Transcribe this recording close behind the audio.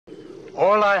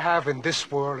All I have in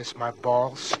this world is my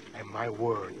balls and my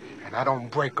word, and I don't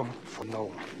break them for no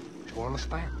one. Do you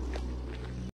understand?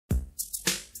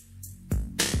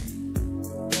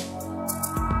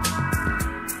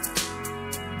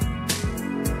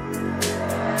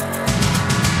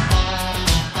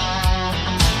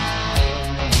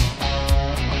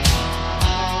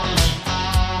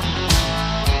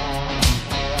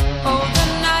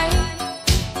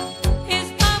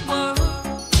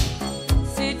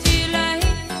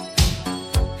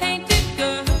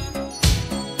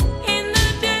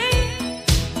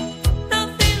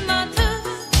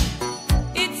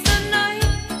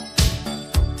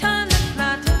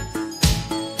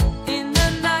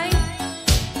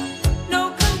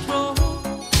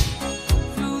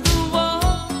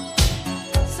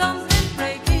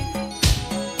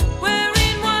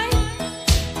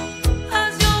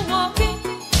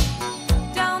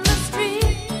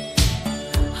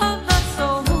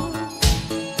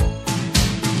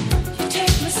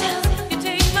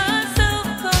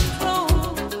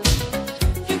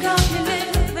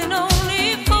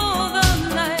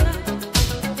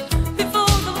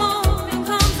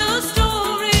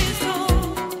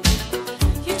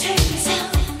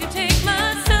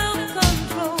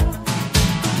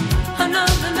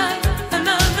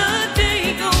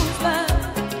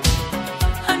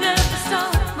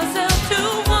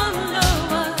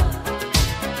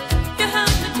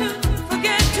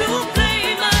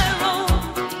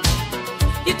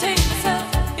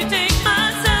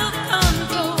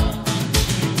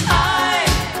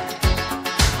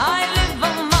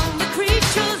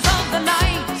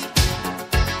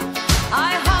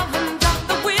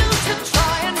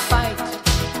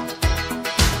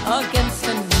 Against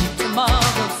a new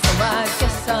tomorrow, so I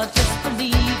guess I'll just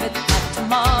believe it, that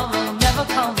tomorrow never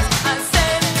comes. I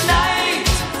said night,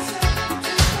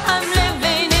 I'm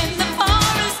living in the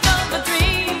forest of a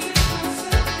dream.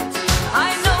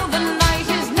 I know the night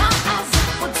is not as it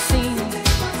would seem.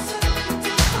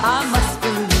 I must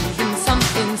believe in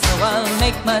something, so I'll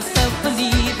make myself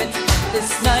believe it. This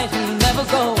night will never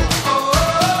go.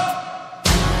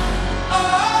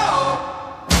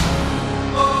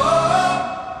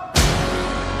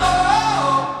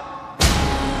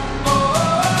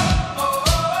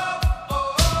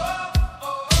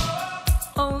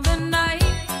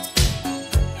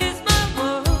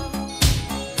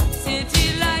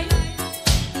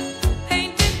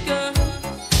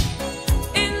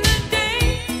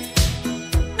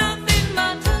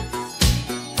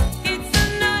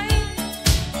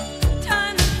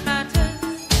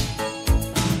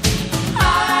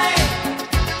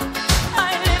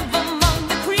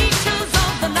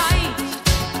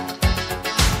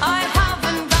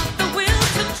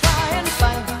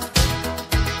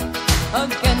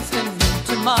 Against a new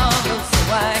tomorrow, so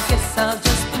I guess I'll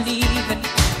just believe it.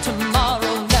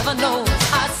 Tomorrow never knows.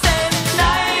 I said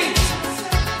night,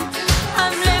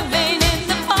 I'm living in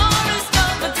the forest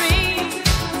of a dream.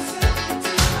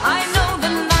 I know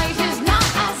the night is not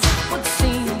as it would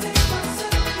seem.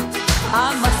 I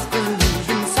must believe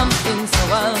in something, so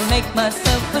I'll make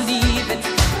myself believe it.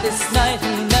 This night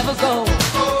will never go.